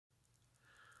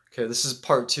Okay, this is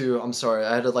part two. I'm sorry.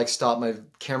 I had to like stop. My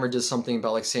camera did something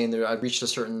about like saying that I reached a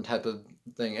certain type of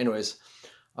thing. Anyways,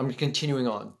 I'm continuing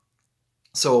on.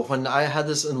 So when I had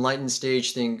this enlightened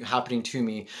stage thing happening to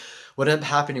me, what ended up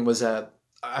happening was that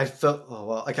I felt, oh,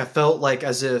 well, like I felt like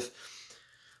as if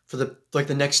for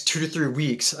the next 2 to 3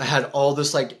 weeks, I had all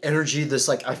this like energy, this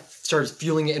like I started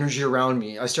feeling energy around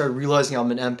me. I started realizing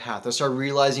I'm an empath. I started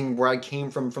realizing where I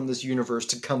came from this universe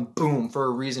to come boom for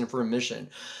a reason, for a mission.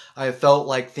 I felt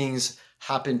like things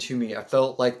happened to me. I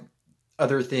felt like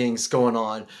other things going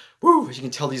on. Woo! You can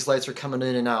tell these lights are coming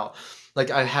in and out.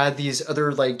 Like I had these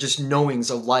other like just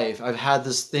knowings of life. I've had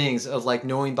these things of like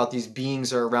knowing about these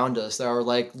beings that are around us that are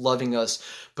like loving us,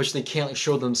 but they can't like,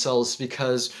 show themselves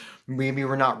because maybe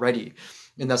we're not ready.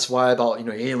 And that's why about,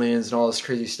 aliens and all this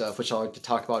crazy stuff, which I'll like to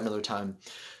talk about another time.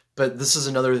 But this is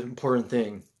another important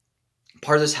thing.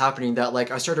 Part of this happening that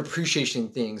like I started appreciating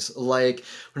things like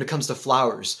when it comes to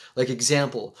flowers. Like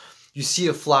example, you see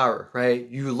a flower, right?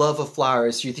 You love a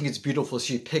flower, so you think it's beautiful,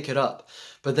 so you pick it up.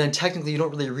 But then technically you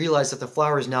don't really realize that the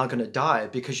flower is now going to die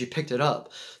because you picked it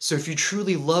up. So if you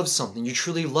truly love something, you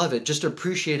truly love it, just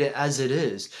appreciate it as it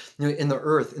is, in the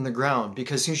earth, in the ground,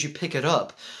 because as soon as you pick it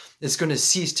up, it's going to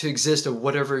cease to exist of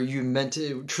whatever you meant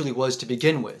it truly was to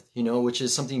begin with, which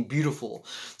is something beautiful.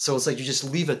 So it's like you just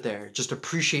leave it there, just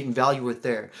appreciate and value it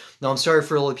there. Now, I'm sorry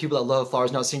for all the people that love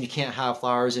flowers, not saying you can't have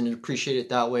flowers and appreciate it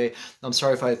that way. I'm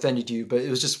sorry if I offended you, but it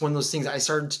was just one of those things. I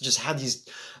started to just have these,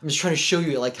 I'm just trying to show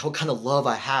you like how kind of love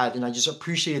I had, and I just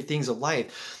appreciated things of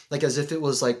life, like as if it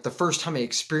was like the first time I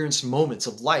experienced moments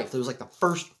of life. It was like the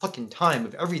first fucking time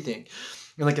of everything.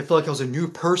 And like I felt like I was a new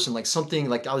person, like something,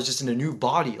 like I was just in a new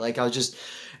body, like I was just,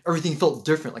 everything felt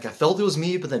different. Like I felt it was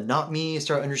me, but then not me. I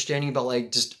started understanding about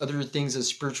like just other things as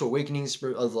spiritual awakenings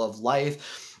of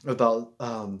life, about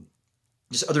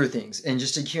just other things. And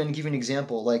just to kind of give you an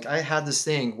example, like I had this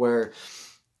thing where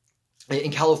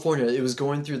in California, it was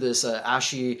going through this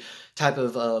ashy type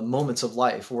of moments of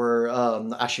life where,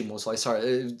 ashy most likely,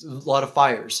 sorry, a lot of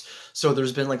fires. So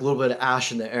there's been like a little bit of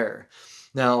ash in the air.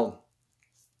 Now,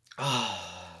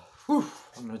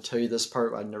 I'm going to tell you this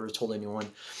part I never told anyone.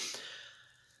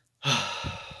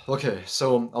 Okay,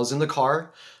 so I was in the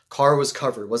car. Car was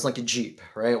covered. It wasn't like a Jeep,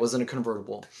 right? It wasn't a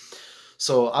convertible.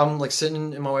 So I'm like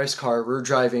sitting in my wife's car. We were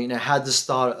driving, and I had this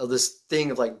thought of this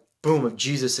thing of like, boom, of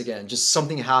Jesus again. Just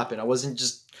something happened. I wasn't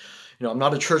just, I'm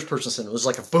not a church person. It was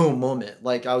like a boom moment.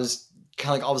 Like I was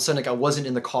kind of like all of a sudden, like I wasn't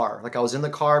in the car. Like I was in the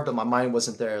car, but my mind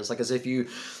wasn't there. It's like as if you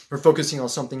were focusing on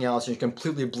something else and you're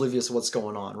completely oblivious of what's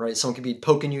going on, right? Someone could be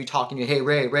poking you, talking to you, hey,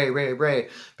 Ray,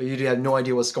 but you have no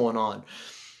idea what's going on,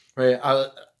 right?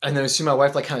 And then I see my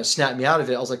wife like kind of snap me out of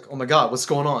it. I was like, oh my God, what's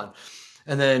going on?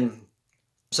 And then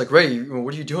it's like, Ray,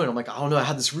 what are you doing? I'm like, I don't know. I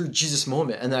had this weird Jesus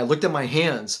moment. And then I looked at my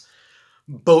hands.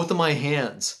 Both of my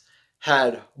hands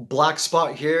had black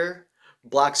spot here,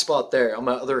 black spot there on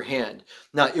my other hand.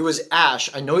 Now it was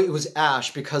ash. I know it was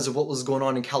ash because of what was going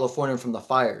on in California from the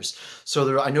fires.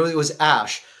 So I know it was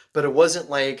ash, but it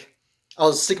wasn't like I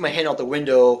was sticking my hand out the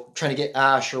window trying to get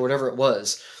ash or whatever it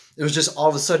was. It was just all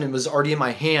of a sudden it was already in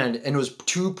my hand, and it was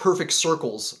two perfect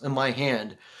circles in my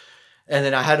hand. And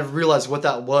then I had to realize what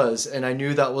that was, and I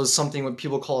knew that was something what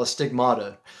people call a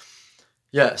stigmata.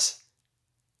 Yes.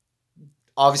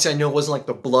 Obviously, I know it wasn't like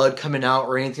the blood coming out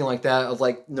or anything like that of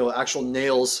like, actual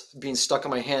nails being stuck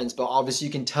on my hands, but obviously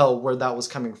you can tell where that was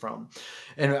coming from.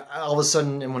 And all of a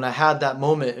sudden, and when I had that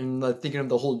moment and thinking of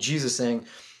the whole Jesus thing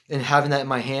and having that in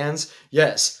my hands,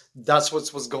 yes, that's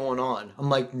what's going on. I'm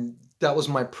like, that was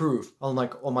my proof. I'm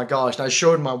like, oh my gosh. And I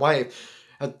showed my wife,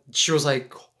 she was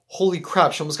like, holy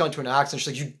crap, she almost got into an accident.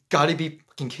 She's like, you gotta be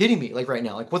fucking kidding me, like right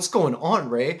now. Like, what's going on,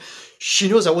 Ray? She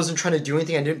knows I wasn't trying to do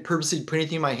anything. I didn't purposely put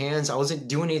anything in my hands. I wasn't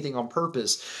doing anything on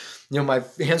purpose. My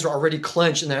hands were already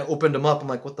clenched, and then I opened them up. I'm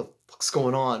like, what the fuck's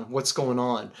going on? What's going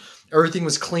on? Everything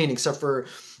was clean except for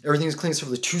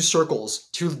the two circles,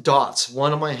 two dots,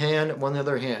 one on my hand, one on the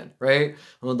other hand, right?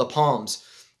 On the palms.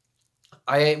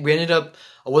 I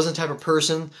wasn't the type of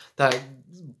person that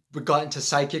got into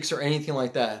psychics or anything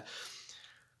like that.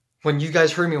 When you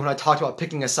guys heard me when I talked about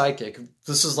picking a psychic,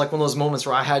 this is like one of those moments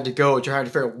where I had to go trying to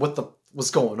figure out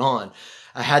what's going on.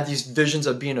 I had these visions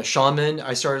of being a shaman.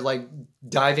 I started like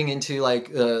diving into like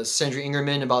Sandra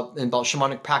Ingerman about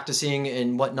shamanic practicing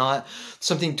and whatnot.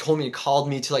 Something called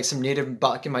me to like some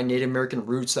back in my Native American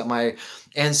roots that my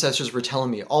ancestors were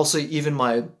telling me. Also, even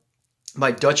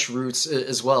my Dutch roots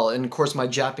as well, and of course my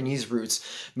Japanese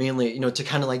roots mainly, to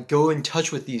kind of like go in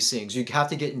touch with these things. You have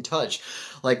to get in touch.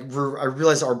 Like I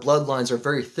realize our bloodlines are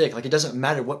very thick. Like it doesn't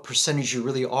matter what percentage you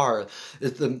really are.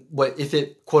 If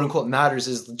it quote unquote matters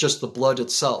is just the blood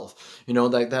itself.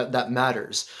 That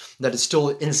matters. that is still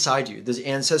inside you. Those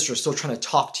ancestors are still trying to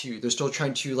talk to you. They're still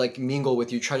trying to like mingle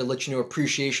with you, try to let you know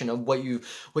appreciation of what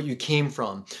you came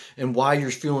from and why you're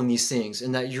feeling these things,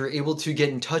 and that you're able to get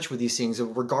in touch with these things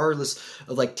regardless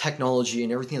of like technology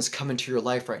and everything that's coming to your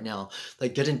life right now.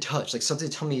 Like get in touch. Like something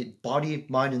tell me body,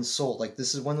 mind, and soul. Like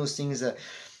this is one of those things that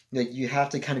you have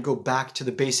to kind of go back to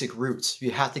the basic roots. You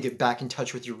have to get back in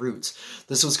touch with your roots.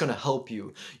 This is what's going to help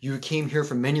you. You came here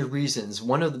for many reasons.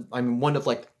 One of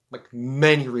like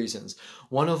many reasons.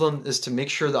 One of them is to make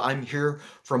sure that I'm here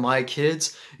for my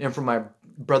kids and for my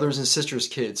brothers and sisters'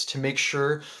 kids, to make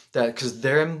sure that, because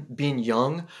them being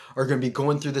young are going to be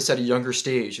going through this at a younger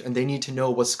stage, and they need to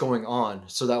know what's going on,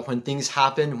 so that when things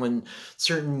happen, when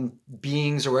certain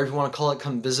beings or whatever you want to call it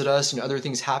come visit us and other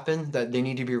things happen, that they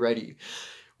need to be ready.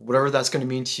 Whatever that's going to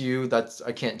mean to you, that's,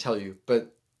 I can't tell you,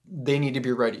 but they need to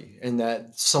be ready. And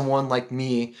that someone like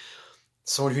me,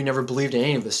 someone who never believed in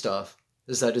any of this stuff,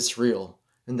 is that it's real,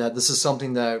 and that this is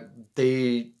something that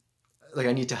they, like,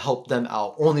 I need to help them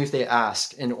out only if they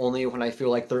ask, and only when I feel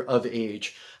like they're of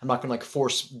age. I'm not gonna like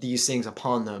force these things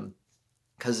upon them,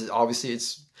 because obviously it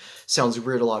sounds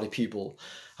weird to a lot of people.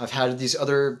 I've had these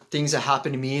other things that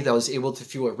happened to me that I was able to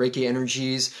feel with Reiki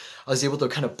energies. I was able to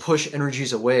kind of push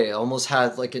energies away. I almost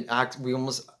had like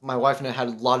my wife and I had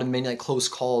a lot of many like close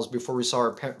calls before we saw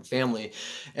our family.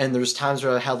 And there's times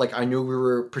where I knew we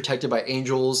were protected by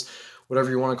angels, whatever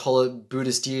you want to call it,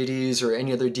 Buddhist deities or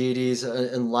any other deities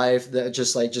in life that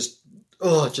just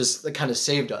kind of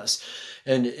saved us.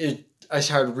 And I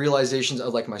had realizations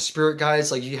of like my spirit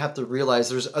guides. Like you have to realize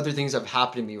there's other things that have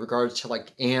happened to me regarding to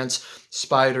like ants,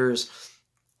 spiders,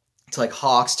 to like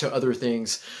hawks, to other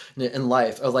things in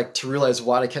life. Of like to realize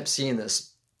why I kept seeing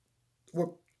this,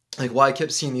 like why I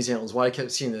kept seeing these animals, why I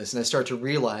kept seeing this, and I started to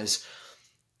realize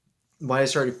why I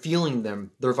started feeling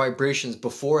their vibrations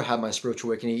before I had my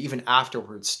spiritual awakening, even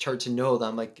afterwards. Started to know that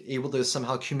I'm like able to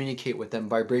somehow communicate with them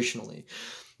vibrationally,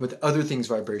 with other things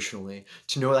vibrationally,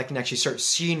 to know that I can actually start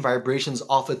seeing vibrations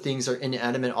off of things that are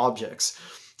inanimate objects,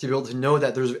 to be able to know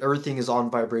that everything is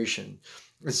on vibration.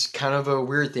 It's kind of a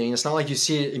weird thing. It's not like you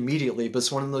see it immediately, but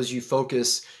it's one of those you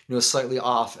focus, slightly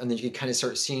off, and then you can kind of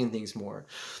start seeing things more.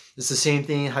 It's the same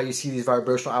thing how you see these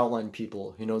vibrational outline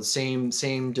people, the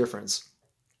same difference.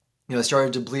 I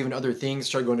started to believe in other things,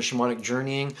 started going to shamanic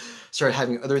journeying, started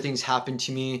having other things happen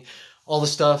to me. All the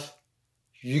stuff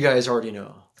you guys already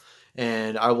know.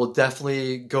 And I will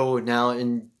definitely go now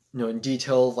in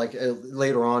detail like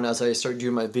later on as I start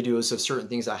doing my videos of certain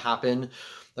things that happen.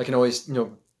 I can always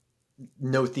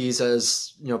note these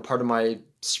as part of my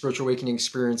spiritual awakening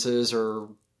experiences, or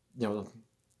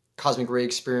cosmic ray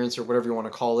experience, or whatever you want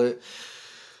to call it.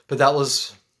 But that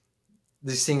was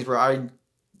these things where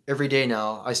every day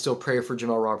now I still pray for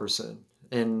Jamel Robertson.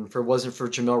 And if it wasn't for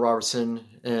Jamel Robertson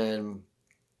and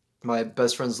my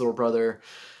best friend's little brother,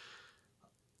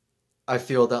 I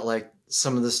feel that like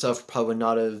some of this stuff probably would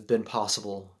not have been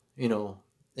possible,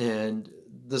 and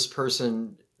this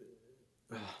person,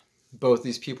 both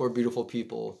these people are beautiful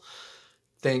people.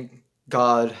 Thank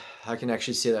God, I can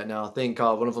actually say that now. Thank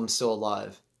God one of them's still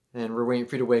alive, and we're waiting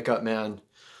for you to wake up, man.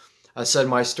 I said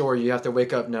my story, you have to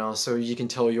wake up now so you can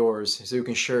tell yours, so you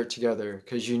can share it together,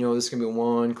 because this is going to be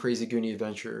one crazy Goonie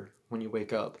adventure when you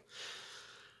wake up.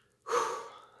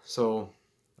 So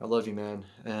I love you, man.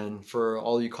 And for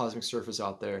all you cosmic surfers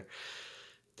out there,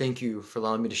 thank you for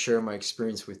allowing me to share my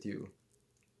experience with you.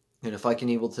 And if I can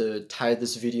able to tie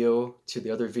this video to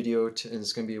the other video, and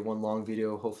it's going to be one long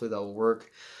video, hopefully that will work.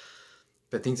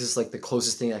 But I think this is like the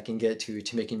closest thing I can get to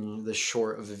making this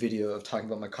short of a video of talking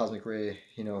about my cosmic ray,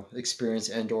 experience,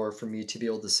 and or for me to be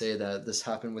able to say that this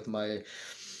happened with my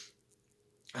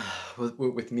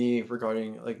with me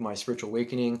regarding like my spiritual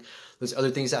awakening. There's other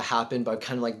things that happened, but I've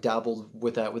kind of like dabbled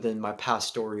with that within my past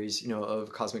stories,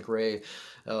 of cosmic ray,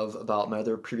 about my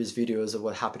other previous videos of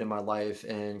what happened in my life,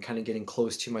 and kind of getting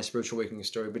close to my spiritual awakening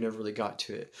story, but never really got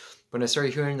to it. When I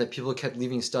started hearing that people kept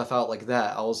leaving stuff out like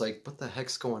that, I was like, what the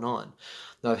heck's going on?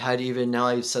 Now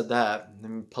I've said that,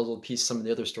 and puzzle piece some of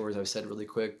the other stories I've said really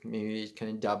quick, maybe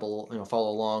kind of dabble, follow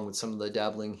along with some of the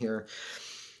dabbling here.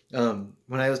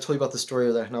 When I was told you about the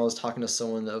story that, and I was talking to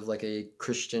someone of like a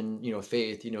Christian,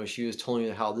 faith, she was telling me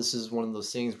how this is one of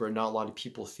those things where not a lot of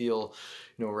people feel,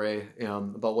 Ray,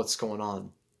 about what's going on,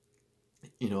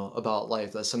 about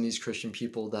life, that some of these Christian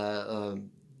people that,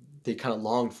 they kind of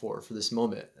longed for this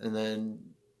moment.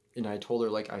 And I told her,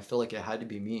 like, I feel like it had to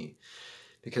be me,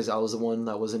 because I was the one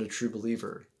that wasn't a true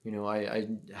believer. I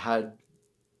had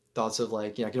thoughts of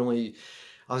like,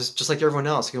 I was just like everyone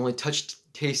else. I can only touch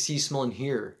taste, see, smell, and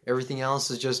hear. Everything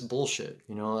else is just bullshit,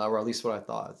 you know, or at least what I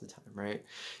thought at the time, right?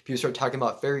 People start talking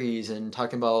about fairies and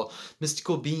talking about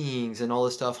mystical beings and all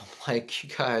this stuff. I'm like, you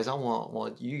guys, I want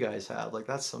what you guys have. Like,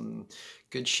 that's some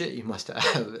good shit you must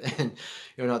have. And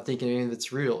you're not thinking any of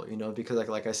it's real, you know, because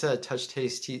like I said, touch,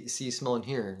 taste, see, smell, and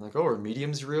hear. Like, oh, are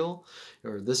mediums real?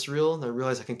 Or this real? And I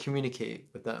realized I can communicate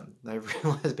with them. And I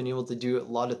realized I've been able to do a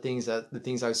lot of things that the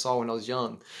things I saw when I was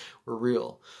young were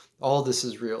real. All this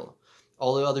is real.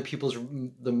 All the other people's,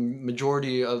 the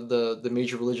majority of the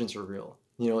major religions are real.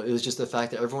 You know, it was just the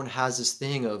fact that everyone has this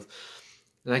thing of,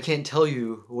 and I can't tell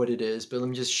you what it is, but let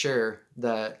me just share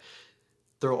that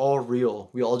they're all real.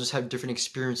 We all just have different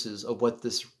experiences of what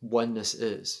this oneness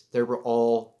is. They were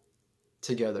all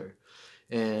together.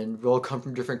 And we all come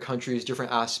from different countries,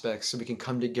 different aspects, so we can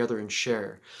come together and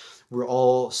share. We're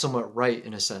all somewhat right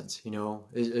in a sense, you know,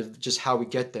 just how we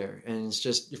get there. And it's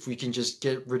just, if we can just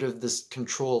get rid of this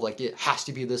control, like it has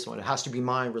to be this one, it has to be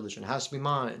my religion, it has to be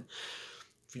mine.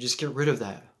 If we just get rid of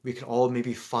that, we can all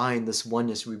maybe find this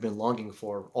oneness we've been longing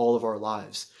for all of our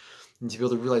lives. And to be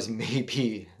able to realize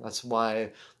maybe that's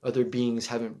why other beings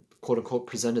haven't, quote unquote,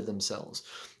 presented themselves.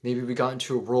 Maybe we got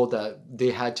into a world that they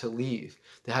had to leave.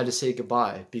 They had to say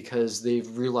goodbye because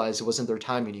they've realized it wasn't their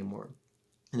time anymore.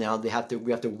 Now we have to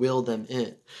will them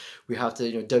in. We have to,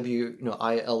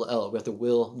 WILL. We have to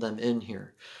will them in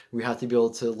here. We have to be able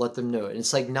to let them know. And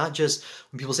it's like, not just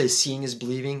when people say seeing is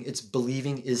believing, it's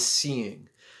believing is seeing.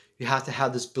 You have to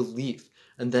have this belief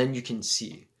and then you can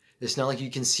see. It's not like you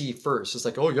can see first. It's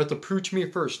like, oh, you have to prove to me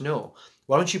first. No.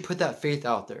 Why don't you put that faith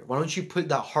out there? Why don't you put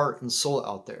that heart and soul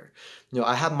out there? You know,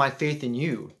 I have my faith in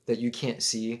you that you can't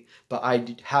see, but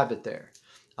I have it there.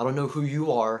 I don't know who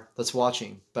you are that's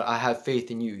watching, but I have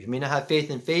faith in you. You may not have faith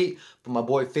in fate, but my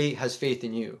boy Fate has faith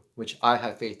in you, which I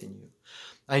have faith in you.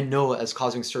 I know as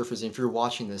Cosmic Surfers, and if you're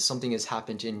watching this, something has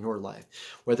happened in your life.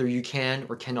 Whether you can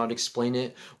or cannot explain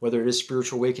it, whether it is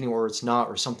spiritual awakening or it's not,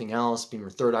 or something else, being your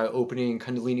third eye opening,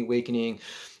 Kundalini awakening,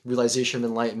 realization of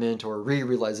enlightenment, or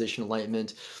re-realization of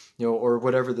enlightenment, you know, or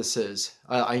whatever this is.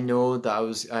 I know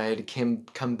that I had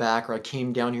come back, or I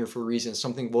came down here for a reason.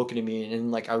 Something woke into me,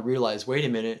 and like I realized, wait a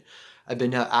minute, I've been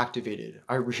now activated.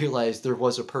 I realized there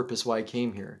was a purpose why I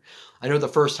came here. I know the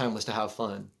first time was to have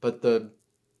fun, but the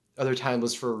other time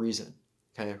was for a reason.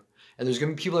 Okay, and there's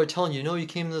gonna be people that are telling you, no, you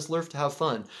came to this earth to have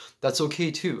fun. That's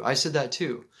okay too. I said that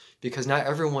too, because not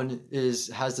everyone has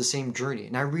the same journey,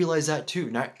 and I realize that too.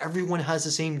 Not everyone has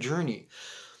the same journey.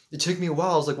 It took me a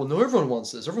while. I was like, well, no, everyone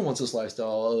wants this. Everyone wants this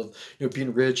lifestyle of, you know,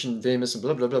 being rich and famous and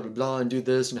blah, blah, blah, blah, blah, and do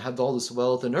this and have all this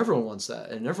wealth. And everyone wants that.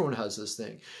 And everyone has this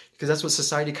thing. Because that's what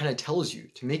society kind of tells you,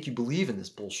 to make you believe in this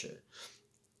bullshit.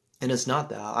 And it's not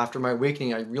that. After my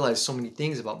awakening, I realized so many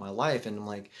things about my life. And I'm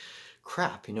like,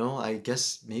 crap, you know, I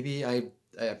guess maybe I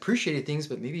appreciated things,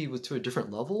 but maybe it was to a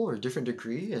different level or a different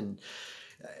degree. And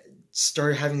I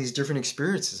started having these different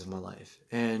experiences in my life.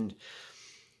 And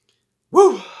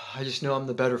woo! I just know I'm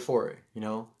the better for it, you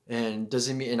know? And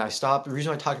doesn't mean, and I stopped, the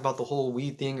reason I talked about the whole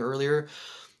weed thing earlier,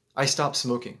 I stopped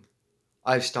smoking.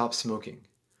 I've stopped smoking.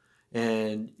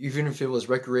 And even if it was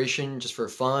recreation, just for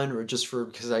fun, or just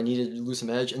because I needed to lose some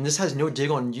edge, and this has no dig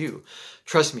on you.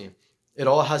 Trust me, it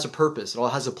all has a purpose, it all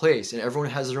has a place, and everyone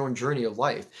has their own journey of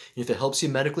life. And if it helps you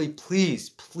medically, please,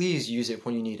 please use it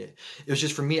when you need it. It was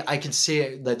just for me, I could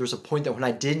say that there's a point that when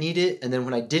I did need it, and then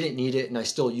when I didn't need it, and I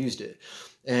still used it.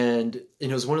 And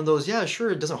it was one of those, yeah,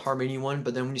 sure, it doesn't harm anyone,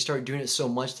 but then when you start doing it so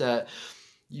much that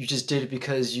you just did it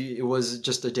because it was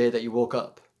just a day that you woke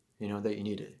up, you know, that you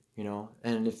needed, you know,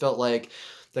 and it felt like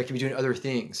that I could be doing other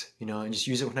things, you know, and just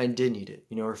use it when I did need it,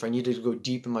 you know, or if I needed to go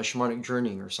deep in my shamanic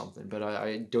journey or something, but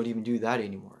I don't even do that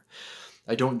anymore.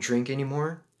 I don't drink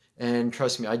anymore, and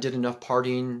trust me, I did enough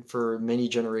partying for many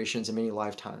generations and many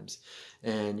lifetimes.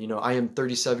 And, you know, I am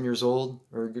 37 years old,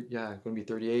 or yeah, I'm going to be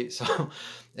 38. So,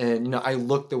 and, you know, I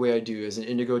look the way I do as an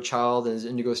indigo child, as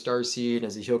an indigo starseed,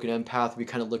 as a Hyokin empath, we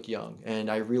kind of look young. And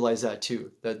I realized that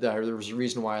too, that there was a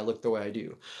reason why I look the way I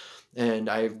do. And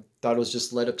I thought it was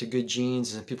just led up to good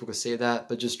genes, and people could say that,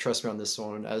 but just trust me on this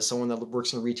one. As someone that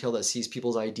works in retail that sees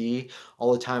people's ID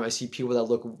all the time, I see people that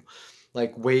look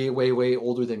like way, way, way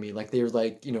older than me. Like they're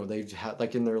like, you know, they've had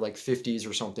like in their like 50s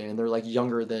or something, and they're like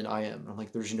younger than I am. I'm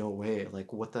like, there's no way.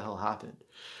 Like, what the hell happened?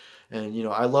 And, you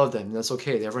know, I love them, and that's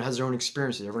okay. Everyone has their own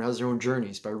experiences. Everyone has their own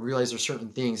journeys. But I realize there's certain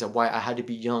things that why I had to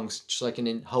be young, so I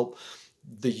can help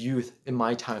the youth in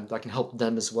my time, that I can help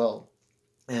them as well.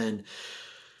 And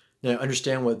Now, I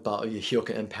understand what about a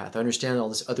Hyoka empath. I understand all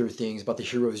these other things about the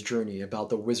hero's journey, about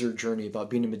the wizard journey,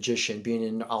 about being a magician, being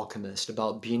an alchemist,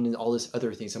 about being in all these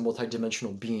other things, a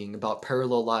multidimensional being, about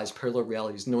parallel lives, parallel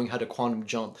realities, knowing how to quantum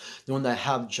jump, knowing that I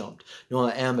have jumped,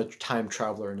 knowing I am a time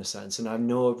traveler in a sense. And I've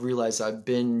realized I've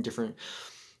been different.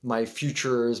 My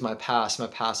future is my past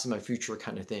is my future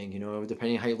kind of thing,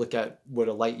 depending on how you look at what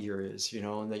a light year is,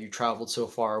 and that you traveled so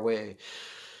far away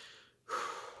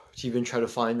to even try to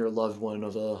find your loved one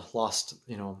of a lost,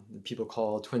 people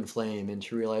call twin flame, and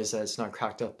to realize that it's not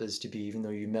cracked up as to be, even though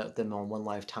you met them on one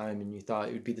lifetime and you thought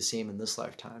it would be the same in this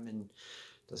lifetime, and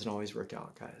it doesn't always work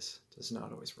out, guys. It does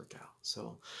not always work out.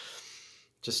 So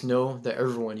just know that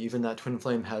everyone, even that twin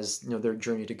flame, has their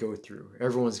journey to go through.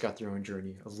 Everyone's got their own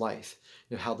journey of life,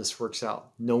 how this works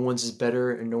out. No one's is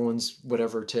better and no one's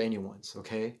whatever to anyone's,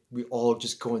 okay? We all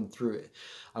just going through it.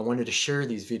 I wanted to share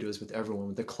these videos with everyone,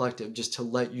 with the collective, just to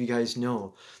let you guys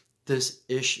know this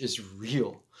ish is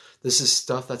real. This is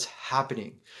stuff that's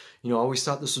happening. I always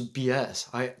thought this was BS.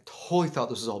 I totally thought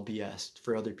this was all BS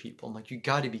for other people. I'm like, you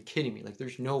got to be kidding me. Like,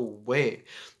 there's no way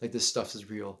like this stuff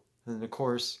is real. And of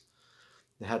course,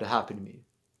 it had to happen to me.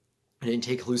 I didn't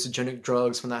take hallucinogenic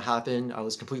drugs when that happened. I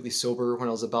was completely sober when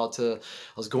I was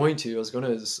going to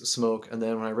smoke. And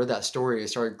then when I read that story, I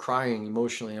started crying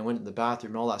emotionally. I went to the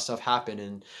bathroom and all that stuff happened.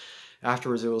 And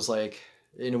afterwards it was like,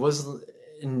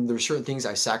 and there were certain things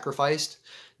I sacrificed,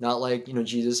 not like,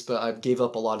 Jesus, but I gave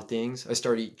up a lot of things. I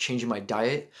started changing my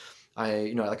diet.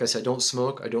 Like I said, I don't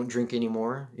smoke. I don't drink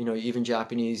anymore. Even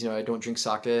Japanese, I don't drink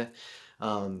sake.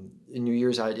 In New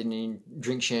Year's, I didn't even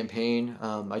drink champagne.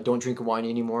 I don't drink wine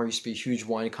anymore. I used to be a huge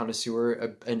wine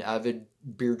connoisseur, an avid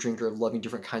beer drinker, loving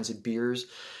different kinds of beers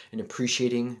and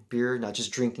appreciating beer, not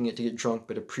just drinking it to get drunk,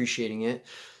 but appreciating it,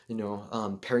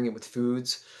 pairing it with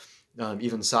foods,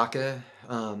 even sake.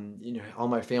 All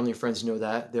my family and friends know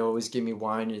that. They always give me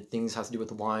wine, and things have to do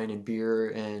with wine and beer,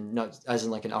 and not as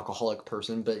in like an alcoholic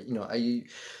person, but, I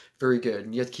eat very good.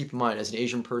 And you have to keep in mind, as an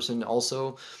Asian person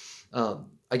also,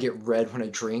 I get red when I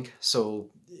drink, so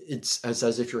it's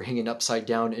as if you're hanging upside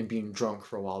down and being drunk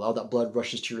for a while. All that blood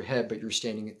rushes to your head, but you're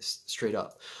standing straight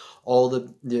up. All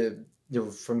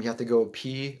from you have to go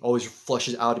pee always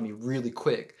flushes out of me really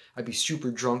quick. I'd be super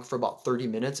drunk for about 30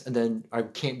 minutes, and then I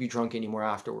can't be drunk anymore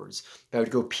afterwards. But I would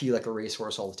go pee like a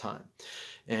racehorse all the time.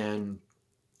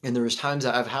 And there was times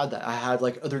that I've had that. I had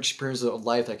like other experiences of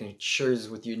life I can share this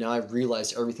with you. Now I've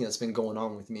realized everything that's been going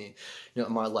on with me,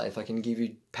 in my life. I can give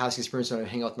you past experience when I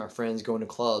hang out with my friends, going to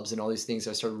clubs and all these things.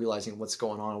 I started realizing what's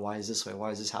going on. Why is this way?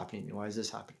 Why is this happening to me? Why is this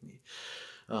happening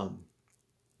to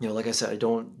me? Like I said, I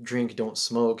don't drink, don't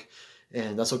smoke,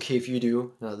 and that's okay if you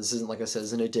do. This isn't, like I said,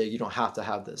 isn't a dig. You don't have to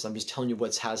have this. I'm just telling you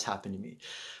what has happened to me.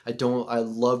 I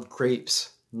love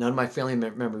grapes. None of my family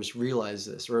members realize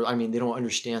this, or they don't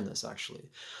understand this actually.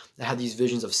 I had these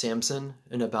visions of Samson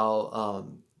and about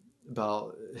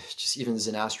just even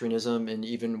Zoroastrianism, and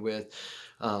even with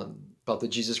about the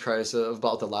Jesus Christ,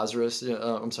 about the Lazarus.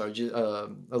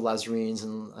 Lazarenes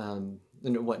and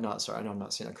whatnot. Sorry, I know I'm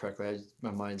not saying that correctly.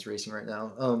 My mind's racing right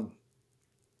now.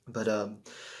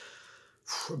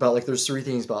 About like there's 3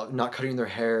 things about not cutting their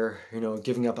hair,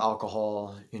 giving up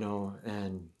alcohol,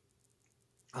 and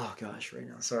oh gosh, right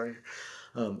now, sorry.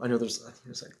 I know there's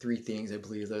like 3 things I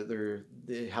believe that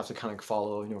they have to kind of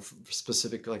follow, for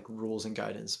specific like rules and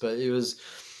guidance. But it was,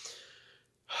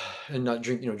 and not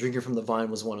drinking from the vine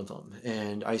was one of them.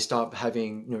 And I stopped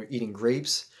eating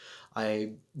grapes.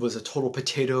 I was a total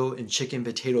potato and chicken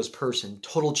potatoes person,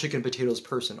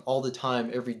 all the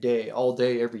time, every day, all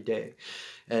day, every day.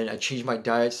 And I changed my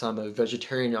diet, so I'm a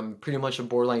vegetarian. I'm pretty much a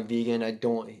borderline vegan. I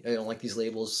don't like these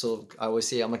labels, so I always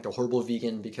say I'm like the horrible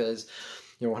vegan, because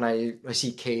when I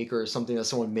see cake or something that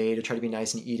someone made, I try to be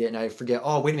nice and eat it, and I forget,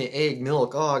 oh wait a minute, egg,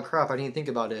 milk, oh crap, I didn't think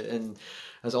about it. And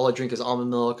as all I drink is almond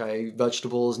milk, I eat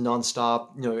vegetables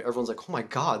nonstop. Everyone's like, oh my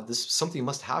god, something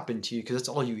must happen to you because that's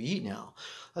all you eat now.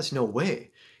 That's no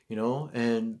way,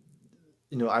 and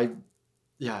I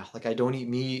don't eat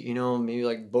meat, maybe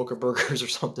like Boca burgers or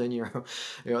something,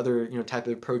 other, type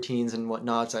of proteins and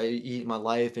whatnots I eat in my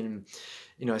life. And,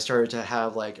 I started to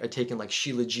have I'd taken like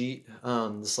Shilajit,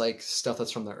 this like stuff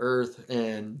that's from the earth,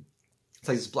 and it's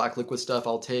like this black liquid stuff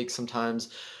I'll take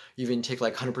sometimes. Even take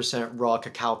like 100% raw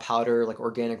cacao powder, like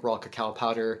organic raw cacao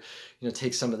powder,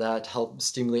 take some of that to help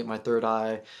stimulate my third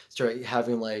eye. Start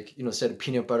having instead of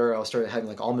peanut butter, I'll start having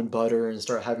like almond butter, and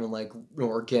start having like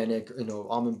organic,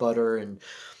 almond butter. And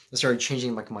I started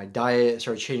changing like my diet. I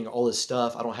started changing all this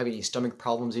stuff. I don't have any stomach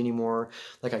problems anymore.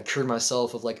 Like I cured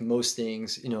myself of like most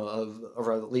things,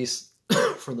 or at least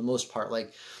for the most part.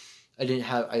 Like I didn't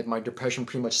have, my depression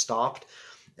pretty much stopped.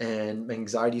 and my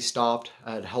anxiety stopped.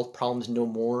 I had health problems no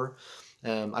more.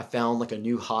 I found like a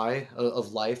new high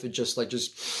of life. It just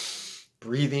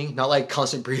breathing, not like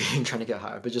constant breathing trying to get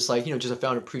high, but just like, just I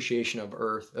found appreciation of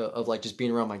earth, of like just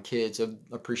being around my kids, of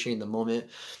appreciating the moment,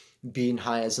 being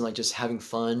high as in like just having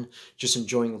fun, just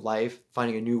enjoying life,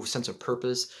 finding a new sense of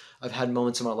purpose. I've had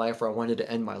moments in my life where I wanted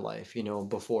to end my life,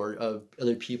 before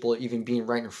other people even being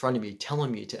right in front of me,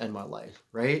 telling me to end my life,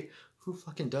 right? Who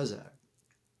fucking does that?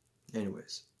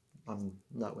 Anyways, I'm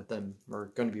not with them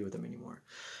or going to be with them anymore.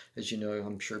 As you know,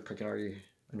 I'm sure I can already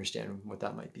understand what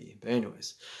that might be. But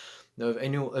anyways, I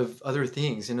know of other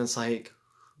things, and it's like,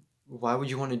 why would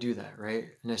you want to do that, right?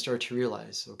 And I started to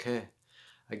realize, okay,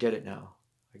 I get it now.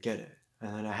 I get it.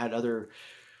 And then I had other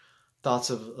thoughts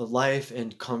of life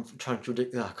and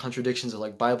contradictions of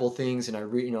like Bible things, and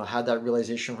I had that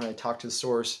realization when I talked to the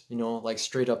Source, like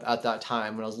straight up at that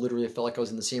time when I was literally, I felt like I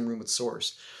was in the same room with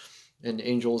Source and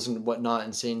angels and whatnot,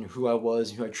 and saying who I was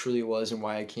and who I truly was and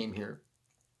why I came here.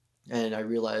 And I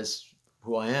realized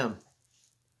who I am.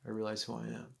 I realized who I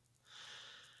am.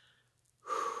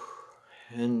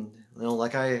 And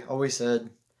like I always said,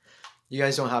 you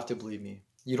guys don't have to believe me.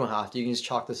 You don't have to. You can just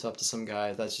chalk this up to some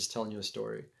guy that's just telling you a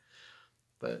story.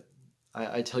 But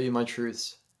I tell you my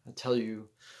truths. I tell you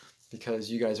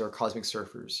because you guys are cosmic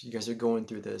surfers. You guys are going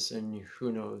through this, and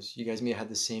who knows, you guys may have had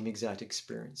the same exact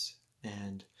experience.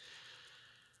 And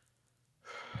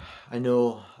I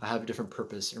know I have a different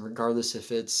purpose, and regardless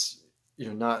if it's,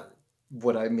 not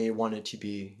what I may want it to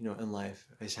be, in life,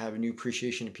 I just have a new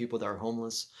appreciation to people that are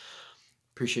homeless,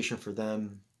 appreciation for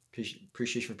them,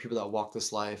 appreciation for people that walk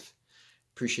this life,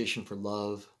 appreciation for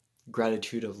love,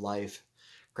 gratitude of life,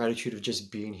 gratitude of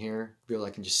just being here, feel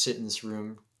like I can just sit in this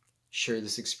room, share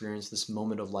this experience, this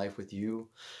moment of life with you.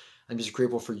 I'm just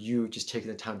grateful for you just taking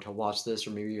the time to watch this, or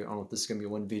maybe I don't know if this is going to be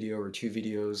one video or 2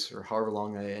 videos or however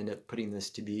long I end up putting this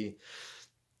to be.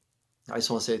 I just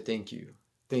want to say thank you.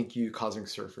 Thank you, Cosmic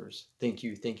Surfers. Thank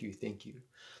you, thank you, thank you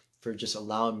for just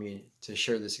allowing me to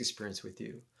share this experience with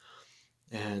you.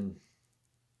 And,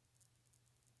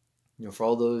 for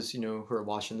all those, who are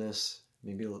watching this,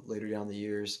 maybe later down the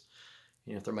years,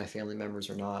 if they're my family members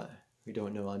or not, we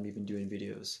don't know I'm even doing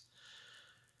videos.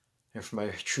 And for my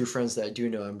true friends that do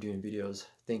know I'm doing videos,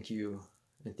 thank you.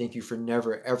 And thank you for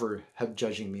never, ever have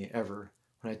judging me, ever,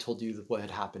 when I told you what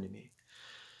had happened to me.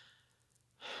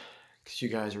 Because you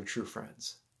guys are true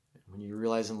friends. And when you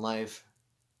realize in life,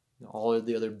 all of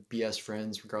the other BS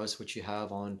friends, regardless of what you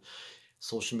have on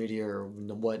social media or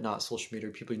whatnot, social media,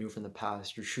 people you knew from the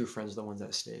past, your true friends are the ones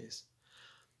that stays.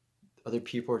 Other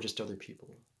people are just other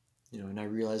people. And I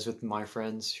realize with my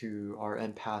friends who are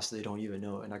empaths, they don't even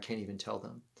know it, and I can't even tell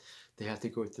them. They have to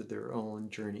go through their own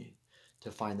journey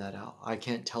to find that out. I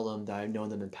can't tell them that I've known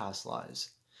them in past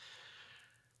lives.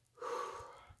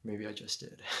 Maybe I just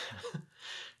did. I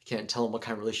can't tell them what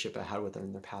kind of relationship I had with them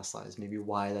in their past lives. Maybe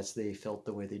why they felt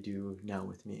the way they do now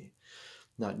with me.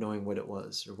 Not knowing what it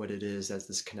was or what it is as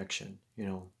this connection,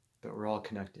 But we're all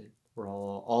connected.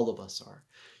 All of us are.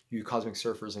 You Cosmic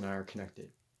Surfers and I are connected.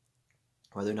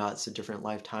 Whether or not it's a different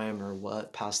lifetime or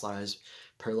what, past lives,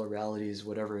 parallel realities,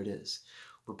 whatever it is,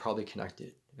 we're probably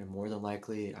connected. And more than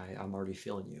likely, I'm already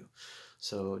feeling you.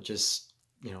 So just,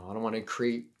 I don't want to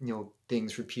create,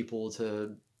 things for people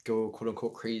to go quote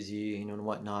unquote crazy, and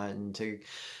whatnot, and to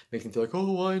make them feel like,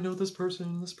 oh, well, I know this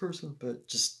person, but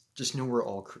just know we're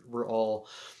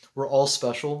all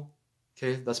special.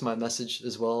 Okay, that's my message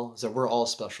as well, is that we're all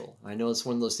special. I know it's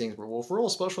one of those things where, well, if we're all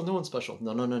special, no one's special.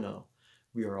 No.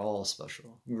 We are all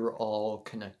special. We are all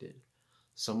connected,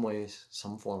 some ways,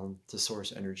 some form, to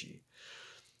source energy,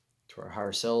 to our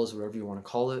higher selves, whatever you want to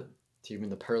call it, to even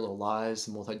the parallel lives,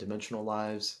 the multidimensional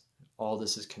lives. All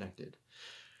this is connected.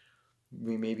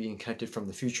 We may be connected from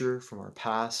the future, from our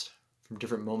past, from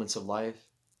different moments of life.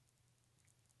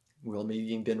 We all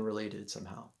maybe even been related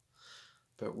somehow.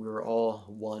 But we're all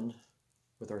one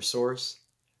with our source.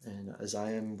 And as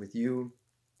I am with you,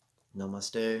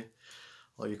 namaste.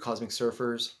 All you Cosmic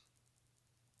Surfers,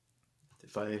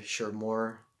 if I share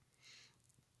more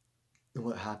than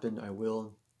what happened, I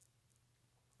will.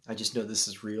 I just know this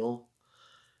is real,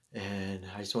 and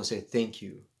I just want to say thank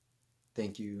you,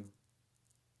 thank you,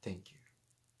 thank you.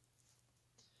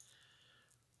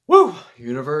 Woo!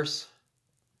 Universe,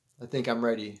 I think I'm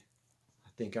ready.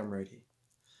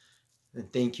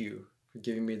 And thank you for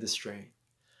giving me the strength.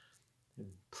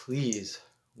 And please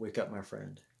wake up, my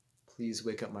friend. Please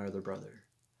wake up my other brother.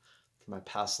 For my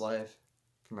past life,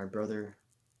 for my brother,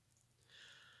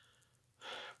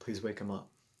 please wake him up.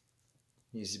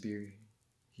 He needs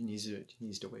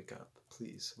to wake up.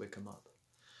 Please wake him up.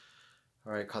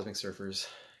 All right, Cosmic Surfers,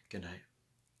 good night,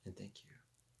 and thank you.